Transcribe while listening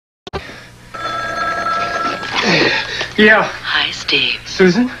Yeah. Hi, Steve.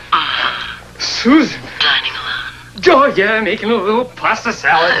 Susan? Susan? Dining alone. Oh, yeah, making a little pasta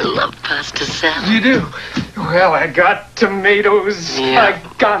salad. I love pasta salad. You do? Well, I got tomatoes. Yeah. I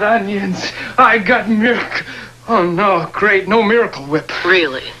got onions. I got milk. Oh, no, great. No Miracle Whip.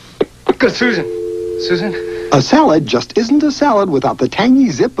 Really? Good, Susan. Susan? A salad just isn't a salad without the tangy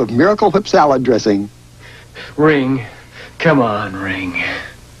zip of Miracle Whip salad dressing. Ring. Come on, Ring.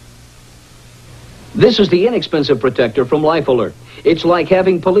 This is the inexpensive protector from Life Alert. It's like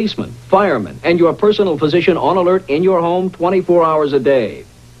having policemen, firemen, and your personal physician on alert in your home 24 hours a day.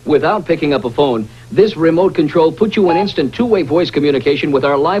 Without picking up a phone, this remote control puts you in instant two-way voice communication with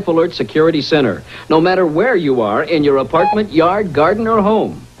our Life Alert Security Center, no matter where you are in your apartment, yard, garden, or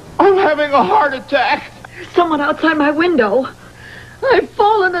home. I'm having a heart attack. There's someone outside my window. I've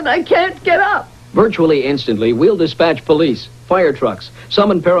fallen and I can't get up. Virtually instantly, we'll dispatch police, fire trucks,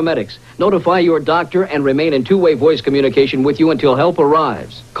 summon paramedics, notify your doctor, and remain in two-way voice communication with you until help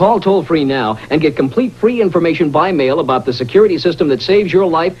arrives. Call toll-free now and get complete free information by mail about the security system that saves your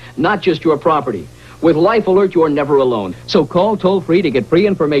life, not just your property. With Life Alert, you're never alone. So call toll-free to get free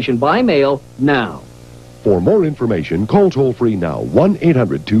information by mail now. For more information, call toll-free now,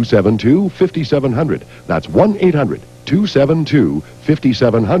 1-800-272-5700. That's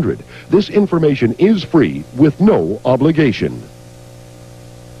 1-800-272-5700. This information is free with no obligation.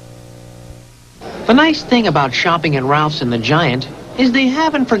 The nice thing about shopping at Ralph's and the Giant is they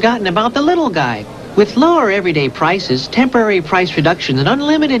haven't forgotten about the little guy. With lower everyday prices, temporary price reductions, and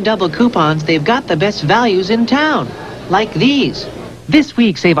unlimited double coupons, they've got the best values in town. Like these. This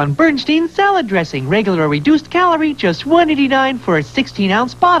week, save on Bernstein salad dressing, regular or reduced calorie, just $1.89 for a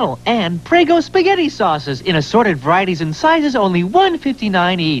 16-ounce bottle. And Prego spaghetti sauces in assorted varieties and sizes, only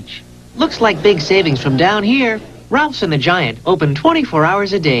 $1.59 each. Looks like big savings from down here. Ralph's and the Giant, open 24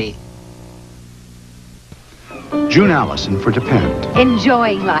 hours a day. June Allison for Depend.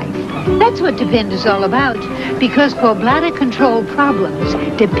 Enjoying life. That's what Depend is all about. Because for bladder control problems,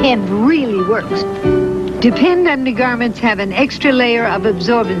 Depend really works. Depend undergarments have an extra layer of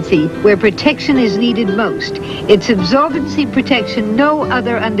absorbency where protection is needed most. It's absorbency protection no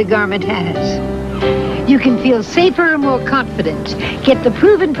other undergarment has. You can feel safer and more confident. Get the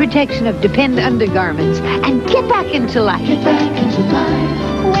proven protection of Depend undergarments and get back into life. Get back into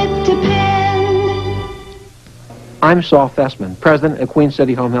life with Depend. I'm Saul Fessman, president of Queen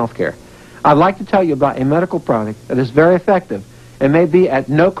City Home Healthcare. I'd like to tell you about a medical product that is very effective and may be at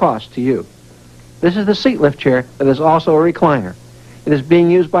no cost to you. This is the seat lift chair that is also a recliner. It is being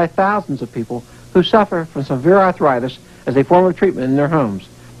used by thousands of people who suffer from severe arthritis as a form of treatment in their homes.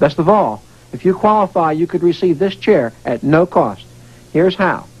 Best of all, if you qualify, you could receive this chair at no cost. Here's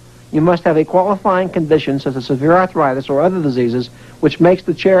how. You must have a qualifying condition such as severe arthritis or other diseases which makes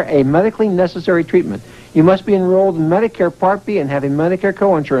the chair a medically necessary treatment. You must be enrolled in Medicare Part B and have a Medicare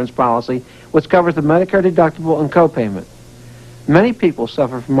coinsurance policy which covers the Medicare deductible and copayment. Many people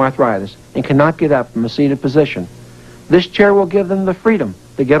suffer from arthritis and cannot get up from a seated position. This chair will give them the freedom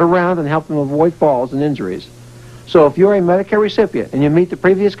to get around and help them avoid falls and injuries. So if you're a Medicare recipient and you meet the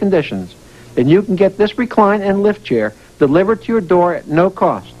previous conditions, then you can get this recline and lift chair delivered to your door at no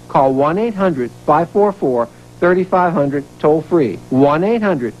cost. Call 1-800-544-3500 toll free.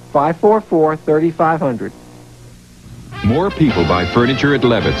 1-800-544-3500. More people buy furniture at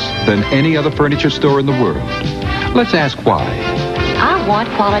Levitt's than any other furniture store in the world. Let's ask why. I want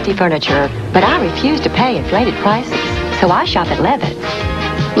quality furniture, but I refuse to pay inflated prices, so I shop at Levitt's.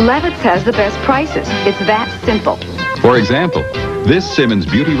 Levitt's has the best prices. It's that simple. For example, this Simmons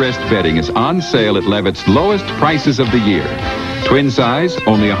Beauty Rest bedding is on sale at Levitt's lowest prices of the year. Twin size,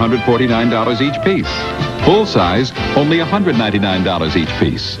 only $149 each piece. Full size, only $199 each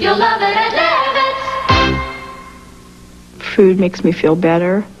piece. You'll love it at Levitt's. Food makes me feel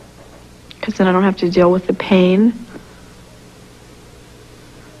better, because then I don't have to deal with the pain.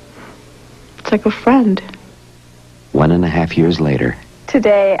 It's like a friend. 1.5 years later.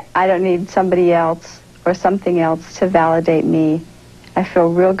 Today, I don't need somebody else or something else to validate me. I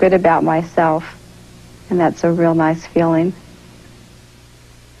feel real good about myself, and that's a real nice feeling.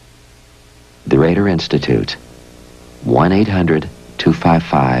 The Rader Institute.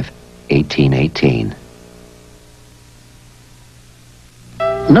 1-800-255-1818.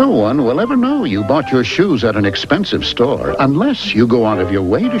 No one will ever know you bought your shoes at an expensive store unless you go out of your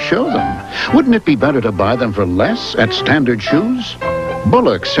way to show them. Wouldn't it be better to buy them for less at Standard Shoes?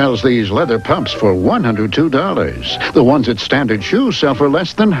 Bullock sells these leather pumps for $102. The ones at Standard Shoes sell for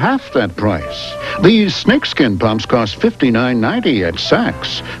less than half that price. These snakeskin pumps cost $59.90 at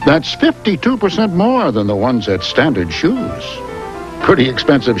Saks. That's 52% more than the ones at Standard Shoes. Pretty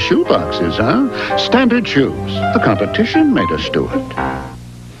expensive shoe boxes, huh? Standard shoes. The competition made us do it.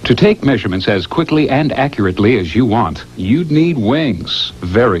 To take measurements as quickly and accurately as you want, you'd need wings,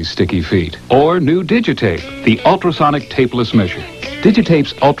 very sticky feet, or new Digitape, the ultrasonic tapeless measure.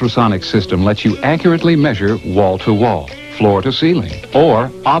 Digitape's ultrasonic system lets you accurately measure wall to wall, floor to ceiling,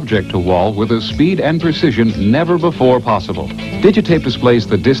 or object to wall with a speed and precision never before possible. Digitape displays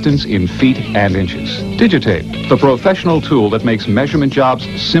the distance in feet and inches. Digitape, the professional tool that makes measurement jobs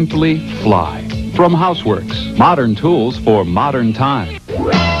simply fly. From Houseworks, modern tools for modern time.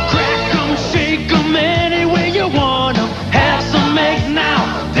 Crack 'em, shake 'em any way you want 'em. Have some eggs now,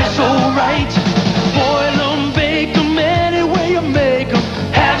 that's alright. Boil 'em, bake 'em any way you make 'em.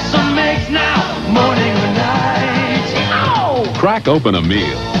 Have some eggs now, morning or night. Ow! Crack open a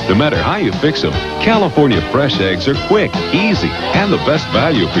meal. No matter how you fix them, California fresh eggs are quick, easy, and the best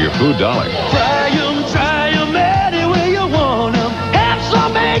value for your food dollar. Try 'em any way you want 'em. Have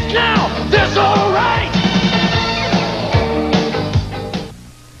some eggs now, that's alright.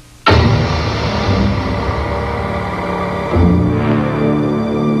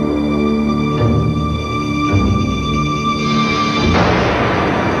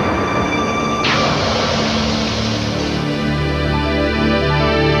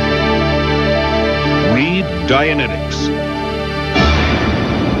 Dianetics,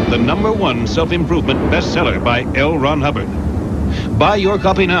 the #1 self-improvement bestseller by L. Ron Hubbard. Buy your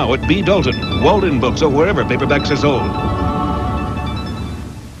copy now at B. Dalton, Walden Books, or wherever paperbacks are sold.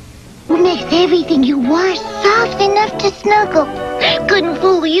 What makes everything you wash soft enough to snuggle? Couldn't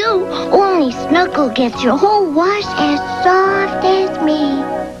fool you. Only Snuggle gets your whole wash as soft as me.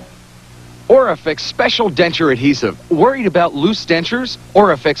 Orifix Special Denture Adhesive. Worried about loose dentures?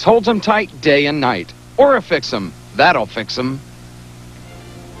 Orifix holds them tight day and night. Orifix them. That'll fix them.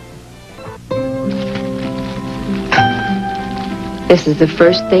 This is the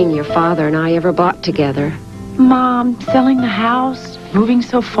first thing your father and I ever bought together. Mom, selling the house, moving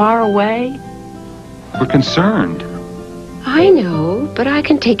so far away. We're concerned. I know, but I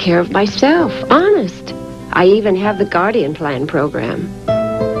can take care of myself, honest. I even have the Guardian Plan program.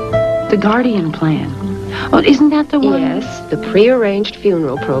 The Guardian Plan? Oh, isn't that the one? Yes, the prearranged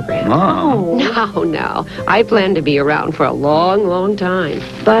funeral program. Mom. No. I plan to be around for a long, long time.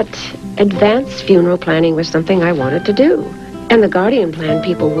 But advanced funeral planning was something I wanted to do. And the Guardian Plan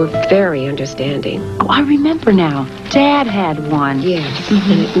people were very understanding. Oh, I remember now. Dad had one. Yes,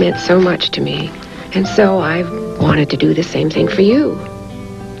 and it meant so much to me. And so I wanted to do the same thing for you.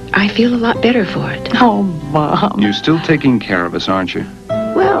 I feel a lot better for it. Oh, Mom. You're still taking care of us, aren't you?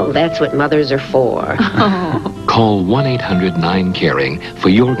 Well, that's what mothers are for. Call 1-800-9-CARING for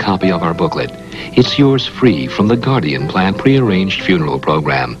your copy of our booklet. It's yours free from the Guardian Plan prearranged funeral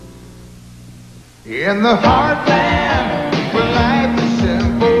program. In the heartland, where life is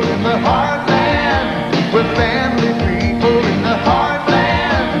simple. In the heartland, with family people. In the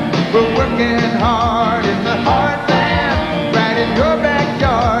heartland, we're working hard. In the heartland, right in your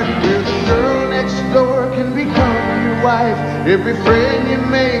backyard, where the girl next door can become your wife. Every friend you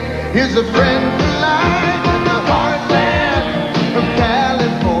make is a friend for life. In the heartland of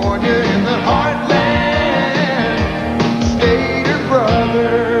California. In the heartland, Stater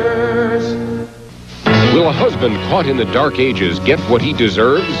Brothers. Will a husband caught in the dark ages get what he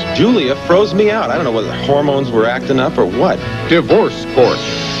deserves? Julia froze me out. I don't know whether hormones were acting up or what. Divorce Court.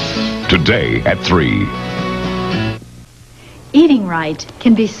 Today at 3. Eating right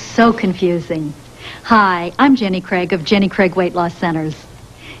can be so confusing. Hi, I'm Jenny Craig of Jenny Craig Weight Loss Centers.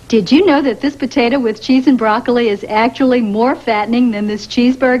 Did you know that this potato with cheese and broccoli is actually more fattening than this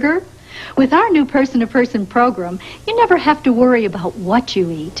cheeseburger? With our new person-to-person program, you never have to worry about what you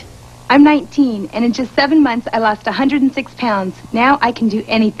eat. I'm 19, and in just 7 months, I lost 106 pounds. Now I can do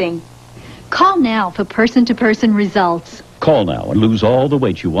anything. Call now for person-to-person results. Call now and lose all the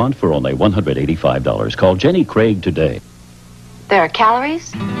weight you want for only $185. Call Jenny Craig today. There are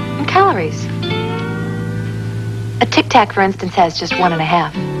calories and calories. A Tic Tac, for instance, has just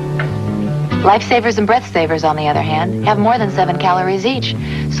 1.5. Lifesavers and Breath Savers, on the other hand, have more than 7 calories each.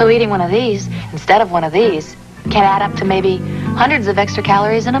 So eating one of these instead of one of these can add up to maybe hundreds of extra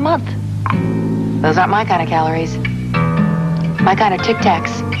calories in a month. Those aren't my kind of calories. My kind of Tic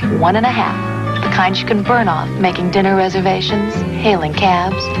Tacs, 1.5. The kind you can burn off making dinner reservations, hailing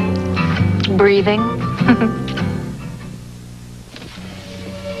cabs, breathing.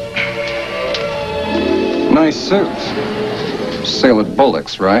 Nice suit. Sale at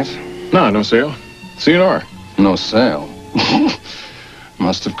Bullock's, right? No sale. CNR. No sale.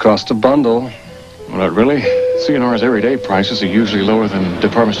 Must have cost a bundle. Well, not really. CNR's everyday prices are usually lower than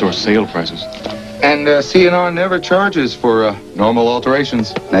department store sale prices. And CNR never charges for normal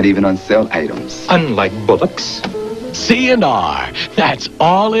alterations. Not even on sale items. Unlike Bullock's. CNR. That's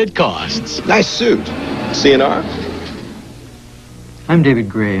all it costs. Nice suit. CNR? I'm David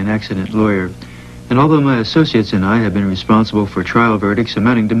Gray, an accident lawyer. And although my associates and I have been responsible for trial verdicts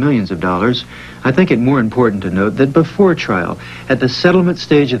amounting to millions of dollars, I think it more important to note that before trial, at the settlement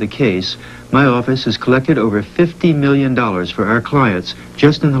stage of the case, my office has collected over $50 million for our clients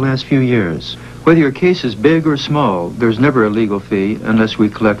just in the last few years. Whether your case is big or small, there's never a legal fee unless we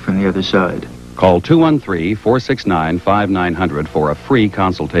collect from the other side. Call 213-469-5900 for a free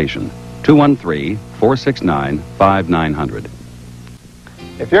consultation. 213-469-5900.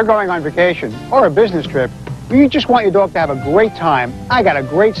 If you're going on vacation or a business trip, or you just want your dog to have a great time, I got a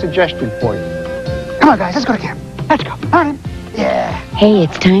great suggestion for you. Come on, guys, let's go to camp. Let's go. All right. Yeah. Hey,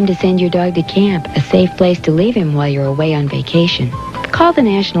 it's time to send your dog to camp, a safe place to leave him while you're away on vacation. Call the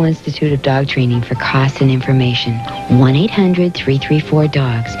National Institute of Dog Training for costs and information.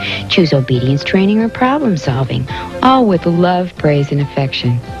 1-800-334-DOGS. Choose obedience training or problem solving, all with love, praise, and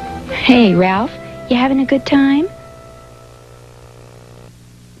affection. Hey, Ralph, you having a good time?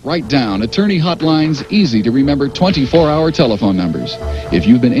 Write down Attorney Hotline's easy-to-remember 24-hour telephone numbers. If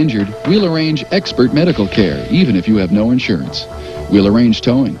you've been injured, we'll arrange expert medical care, even if you have no insurance. We'll arrange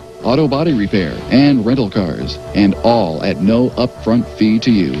towing, auto body repair, and rental cars, and all at no upfront fee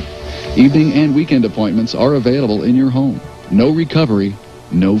to you. Evening and weekend appointments are available in your home. No recovery,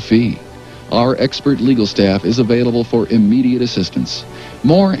 no fee. Our expert legal staff is available for immediate assistance.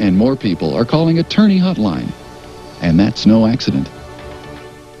 More and more people are calling Attorney Hotline, and that's no accident.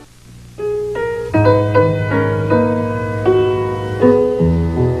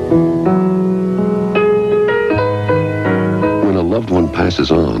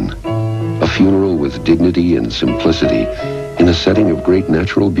 Passes on. A funeral with dignity and simplicity in a setting of great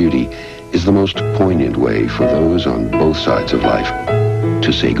natural beauty is the most poignant way for those on both sides of life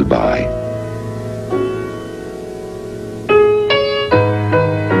to say goodbye.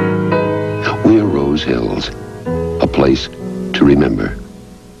 We're Rose Hills, a place to remember.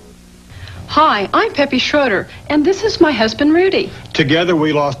 Hi, I'm Peppy Schroeder, and this is my husband, Rudy. Together,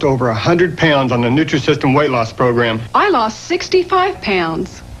 we lost over 100 pounds on the Nutrisystem weight loss program. I lost 65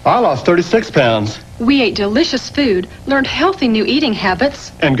 pounds. I lost 36 pounds. We ate delicious food, learned healthy new eating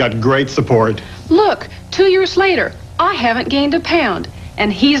habits, and got great support. Look, 2 years later, I haven't gained a pound,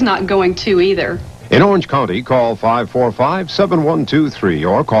 and he's not going to either. In Orange County, call 545-7123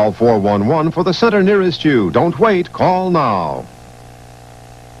 or call 411 for the center nearest you. Don't wait, call now.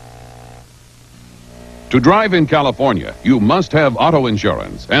 To drive in California, you must have auto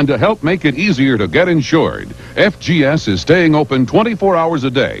insurance. And to help make it easier to get insured, FGS is staying open 24 hours a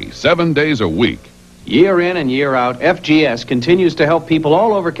day, 7 days a week. Year in and year out, FGS continues to help people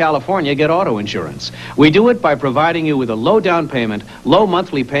all over California get auto insurance. We do it by providing you with a low down payment, low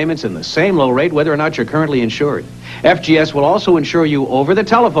monthly payments, and the same low rate whether or not you're currently insured. FGS will also insure you over the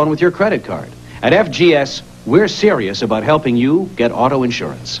telephone with your credit card. At FGS, we're serious about helping you get auto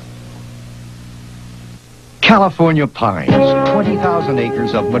insurance. California Pines, 20,000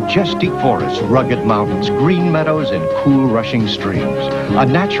 acres of majestic forests, rugged mountains, green meadows, and cool rushing streams. A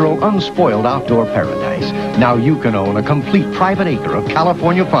natural, unspoiled outdoor paradise. Now you can own a complete private acre of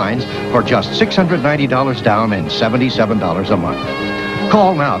California Pines for just $690 down and $77 a month.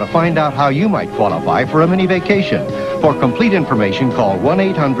 Call now to find out how you might qualify for a mini vacation. For complete information, call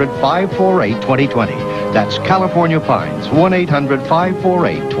 1-800-548-2020. That's California Pines,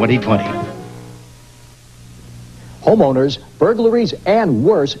 1-800-548-2020. Homeowners, burglaries, and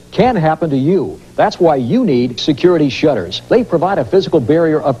worse can happen to you. That's why you need security shutters. They provide a physical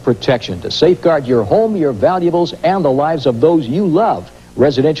barrier of protection to safeguard your home, your valuables, and the lives of those you love.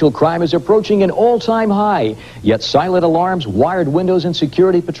 Residential crime is approaching an all-time high, yet silent alarms, wired windows, and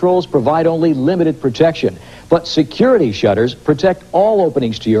security patrols provide only limited protection. But security shutters protect all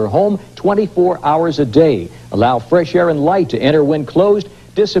openings to your home 24 hours a day, allow fresh air and light to enter when closed,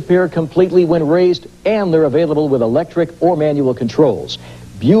 disappear completely when raised, and they're available with electric or manual controls.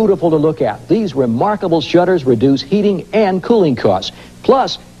 Beautiful to look at, these remarkable shutters reduce heating and cooling costs,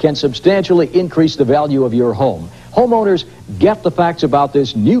 plus can substantially increase the value of your home. Homeowners, get the facts about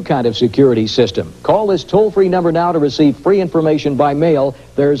this new kind of security system. Call this toll-free number now to receive free information by mail.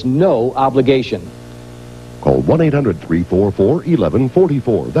 There's no obligation. Call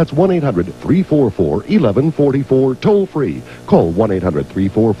 1-800-344-1144. That's 1-800-344-1144. Toll free. Call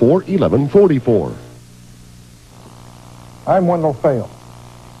 1-800-344-1144. I'm Wendell Fail.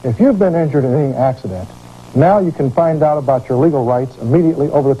 If you've been injured in any accident, now you can find out about your legal rights immediately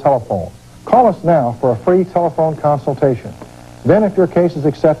over the telephone. Call us now for a free telephone consultation. Then if your case is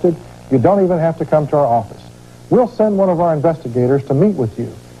accepted, You don't even have to come to our office. We'll send one of our investigators to meet with you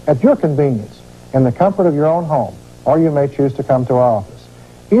at your convenience in the comfort of your own home, or you may choose to come to our office.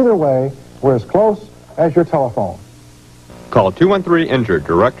 Either way, we're as close as your telephone. Call 213-INJURED.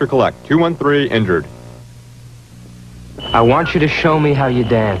 Direct or collect. 213-INJURED. I want you to show me how you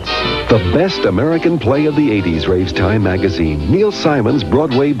dance. The best American play of the 80s, raves Time magazine. Neil Simon's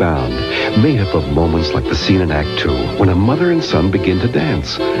Broadway Bound. Made up of moments like the scene in Act 2, when a mother and son begin to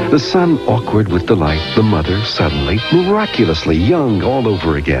dance. The son awkward with delight, the mother suddenly, miraculously young all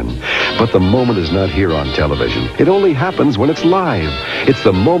over again. But the moment is not here on television. It only happens when it's live. It's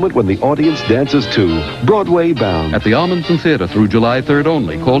the moment when the audience dances to Broadway Bound. At the Ahmanson Theater through July 3rd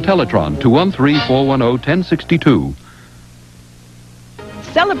only. Call Teletron 213-410-1062.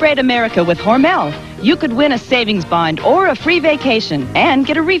 Celebrate America with Hormel. You could win a savings bond or a free vacation and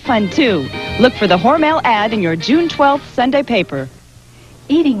get a refund, too. Look for the Hormel ad in your June 12th Sunday paper.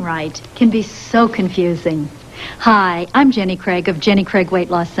 Eating right can be so confusing. Hi, I'm Jenny Craig of Jenny Craig Weight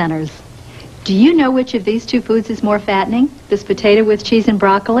Loss Centers. Do you know which of these two foods is more fattening? This potato with cheese and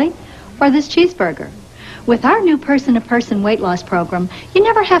broccoli or this cheeseburger? With our new person-to-person weight loss program, you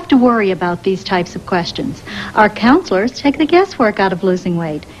never have to worry about these types of questions. Our counselors take the guesswork out of losing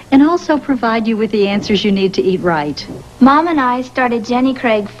weight and also provide you with the answers you need to eat right. Mom and I started Jenny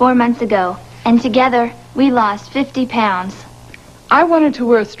Craig 4 months ago, and together we lost 50 pounds. I wanted to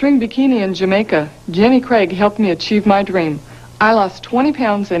wear a string bikini in Jamaica. Jenny Craig helped me achieve my dream. I lost 20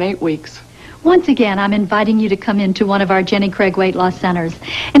 pounds in 8 weeks. Once again, I'm inviting you to come into one of our Jenny Craig Weight Loss Centers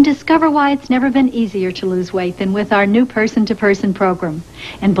and discover why it's never been easier to lose weight than with our new person-to-person program.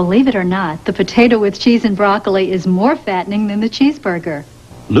 And believe it or not, the potato with cheese and broccoli is more fattening than the cheeseburger.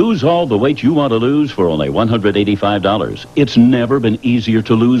 Lose all the weight you want to lose for only $185. It's never been easier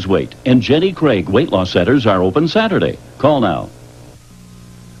to lose weight. And Jenny Craig Weight Loss Centers are open Saturday. Call now.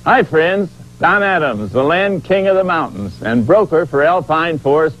 Hi, friends. Don Adams, the land king of the mountains and broker for Alpine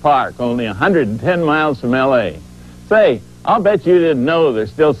Forest Park, only 110 miles from L.A. Say, I'll bet you didn't know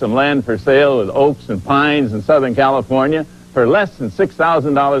there's still some land for sale with oaks and pines in Southern California for less than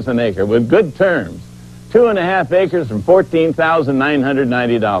 $6,000 an acre with good terms. 2.5 acres from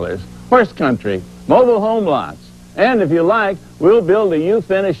 $14,990. Horse country, mobile home lots. And if you like, we'll build a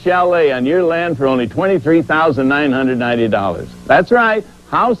you-finished chalet on your land for only $23,990. That's right.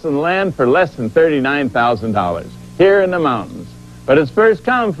 House and land for less than $39,000 here in the mountains. But it's first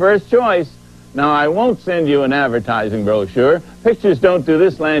come, first choice. Now, I won't send you an advertising brochure. Pictures don't do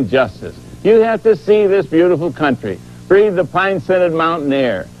this land justice. You have to see this beautiful country, breathe the pine-scented mountain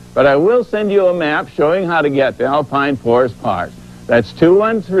air. But I will send you a map showing how to get to Alpine Forest Park. That's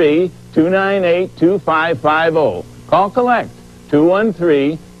 213-298-2550. Call collect,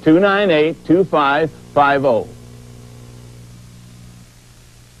 213-298-2550.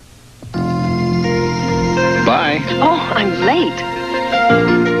 Bye. Oh, I'm late.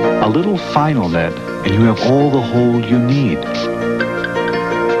 A little Final Net, and you have all the hold you need.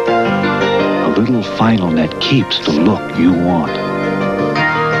 A little Final Net keeps the look you want.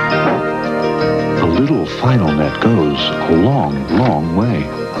 A little Final Net goes a long, long way.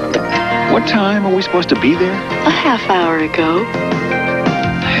 What time are we supposed to be there? A half hour ago.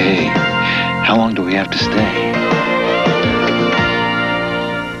 Hey, how long do we have to stay?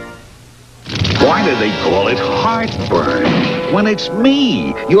 Why do they call it heartburn? When it's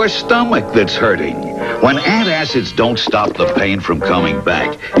me, your stomach, that's hurting. When antacids don't stop the pain from coming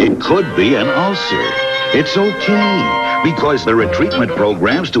back, it could be an ulcer. It's okay, because there are treatment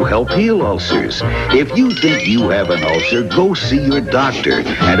programs to help heal ulcers. If you think you have an ulcer, go see your doctor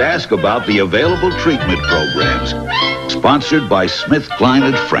and ask about the available treatment programs. Sponsored by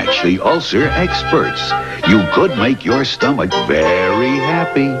SmithKline & French, the ulcer experts. You could make your stomach very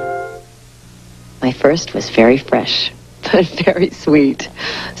happy. My first was very fresh, but very sweet.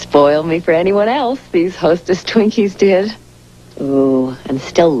 Spoiled me for anyone else, these Hostess Twinkies did. Ooh, and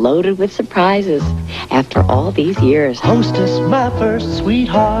still loaded with surprises after all these years. Hostess, my first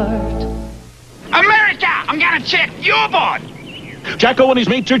sweetheart. America! I'm gonna check your board! Jacko and his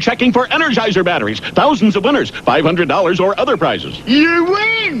mates are checking for Energizer batteries. Thousands of winners, $500 or other prizes. You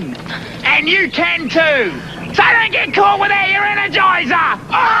win! And you can too! So don't get caught without your Energizer!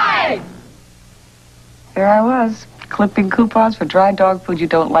 Aye! There I was, clipping coupons for dry dog food you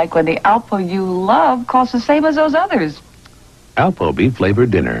don't like when the Alpo you love costs the same as those others. Alpo beef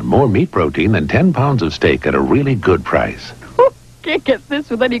flavored dinner. More meat protein than 10 pounds of steak at a really good price. Can't get this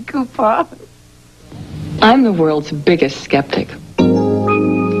with any coupon. I'm the world's biggest skeptic.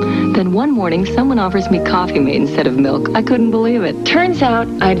 The Then one morning, someone offers me coffee mate instead of milk. I couldn't believe it. Turns out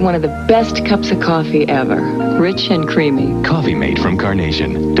I had one of the best cups of coffee ever. Rich and creamy. Coffee mate from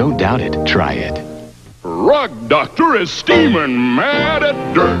Carnation. Don't doubt it. Try it. Rug Doctor is steaming mad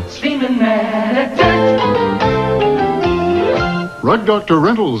at dirt. Steaming mad at dirt. Rug Doctor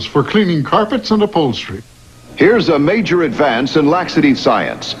Rentals for cleaning carpets and upholstery. Here's a major advance in laxity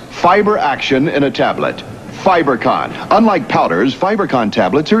science. Fiber action in a tablet. FiberCon. Unlike powders, FiberCon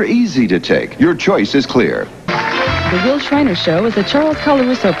tablets are easy to take. Your choice is clear. The Will Shriner Show is a Charles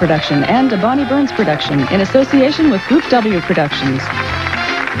Colarusso production and a Bonnie Burns production in association with Group W Productions.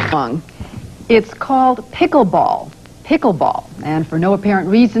 It's called pickleball. Pickleball. And for no apparent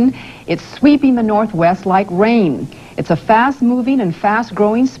reason, it's sweeping the Northwest like rain. It's a fast-moving and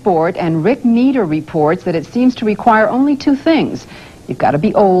fast-growing sport, and Rick Meader reports that it seems to require only two things. You've got to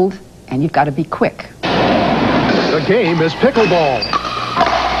be old, and you've got to be quick. The game is pickleball.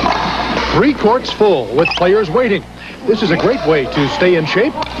 3 courts full with players waiting. This is a great way to stay in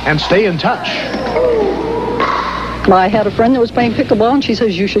shape and stay in touch. I had a friend that was playing pickleball, and she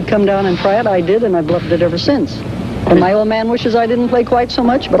says, you should come down and try it. I did, and I've loved it ever since. And my old man wishes I didn't play quite so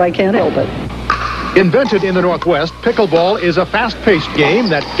much, but I can't help it. Invented in the Northwest, pickleball is a fast-paced game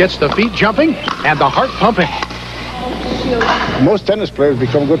that gets the feet jumping and the heart pumping. Most tennis players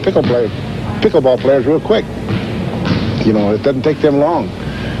become good pickleball players real quick. You know, it doesn't take them long.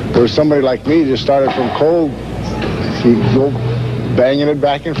 Whereas somebody like me just started from cold, you go banging it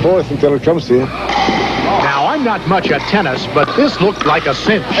back and forth until it comes to you. Now, I'm not much at tennis, but this looked like a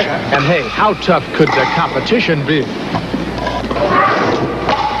cinch. And hey, how tough could the competition be?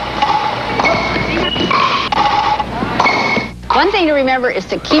 One thing to remember is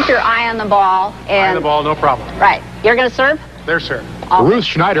to keep your eye on the ball. Eye on the ball, no problem. Right. You're going to serve? There, sir. Ruth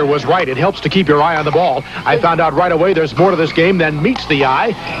Schneider was right. It helps to keep your eye on the ball. I found out right away there's more to this game than meets the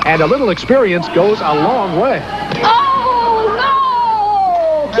eye, and a little experience goes a long way. Oh,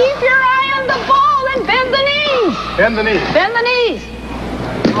 no! Keep your eye on the ball and bend the knees. Bend the knees. Bend the knees.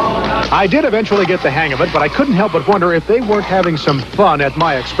 I did eventually get the hang of it, but I couldn't help but wonder if they weren't having some fun at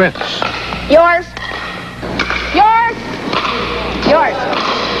my expense. Yours. Yours. Yours.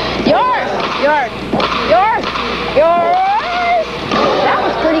 Yours. Yours. Yours. Yours. That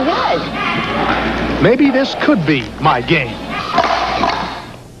was pretty good. Maybe this could be my game.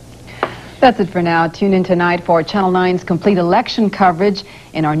 That's it for now. Tune in tonight for Channel 9's complete election coverage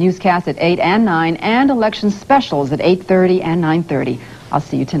in our newscast at 8 and 9 and election specials at 8:30 and 9:30. I'll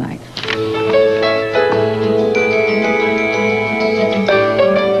see you tonight.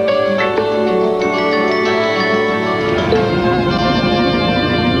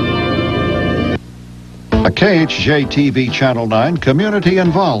 A KHJ TV Channel 9 community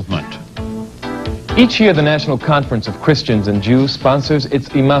involvement. Each year, the National Conference of Christians and Jews sponsors its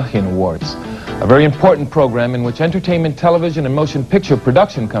Imagine Awards, a very important program in which entertainment, television, and motion picture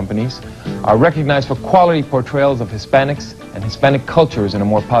production companies are recognized for quality portrayals of Hispanics and Hispanic cultures in a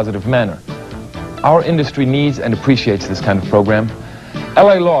more positive manner. Our industry needs and appreciates this kind of program.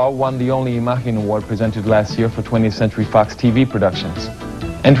 L.A. Law won the only Imagine Award presented last year for 20th Century Fox TV productions.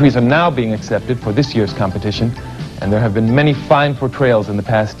 Entries are now being accepted for this year's competition, and there have been many fine portrayals in the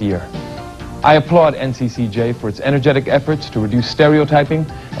past year. I applaud NCCJ for its energetic efforts to reduce stereotyping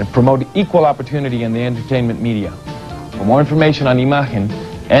and promote equal opportunity in the entertainment media. For more information on Imagine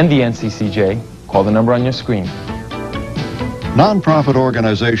and the NCCJ, call the number on your screen. Nonprofit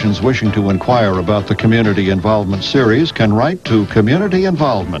organizations wishing to inquire about the Community Involvement Series can write to Community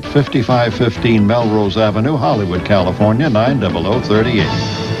Involvement, 5515 Melrose Avenue, Hollywood, California, 90038.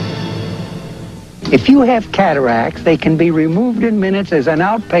 If you have cataracts, they can be removed in minutes as an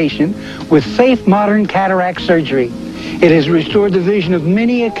outpatient with safe modern cataract surgery. It has restored the vision of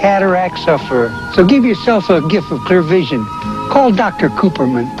many a cataract sufferer. So give yourself a gift of clear vision. Call Dr.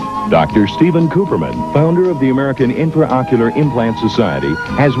 Cooperman. Dr. Stephen Cooperman, founder of the American Intraocular Implant Society,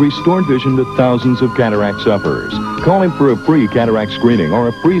 has restored vision to thousands of cataract sufferers. Call him for a free cataract screening or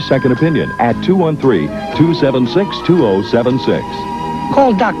a free second opinion at 213-276-2076.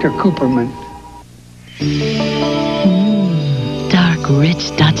 Call Dr. Cooperman. Dark,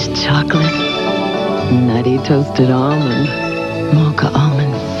 rich Dutch chocolate. Nutty toasted almond. Mocha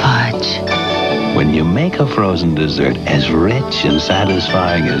almond fudge. When you make a frozen dessert as rich and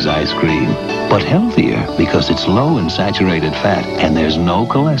satisfying as ice cream, but healthier because it's low in saturated fat and there's no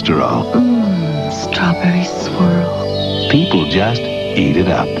cholesterol. Strawberry swirl. People just eat it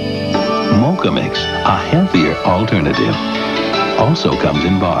up. Mocha Mix, a healthier alternative. Also comes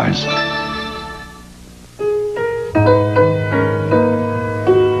in bars.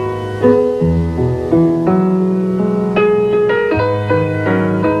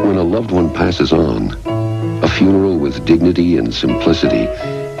 passes on. A funeral with dignity and simplicity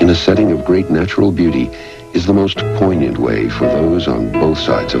in a setting of great natural beauty is the most poignant way for those on both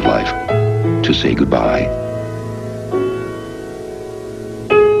sides of life to say goodbye.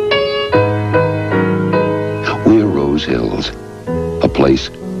 We're Rose Hills, a place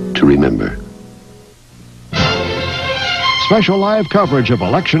to remember. Special live coverage of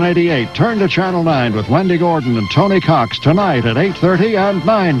Election 88. Turn to Channel 9 with Wendy Gordon and Tony Cox tonight at 8:30 and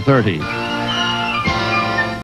 9:30.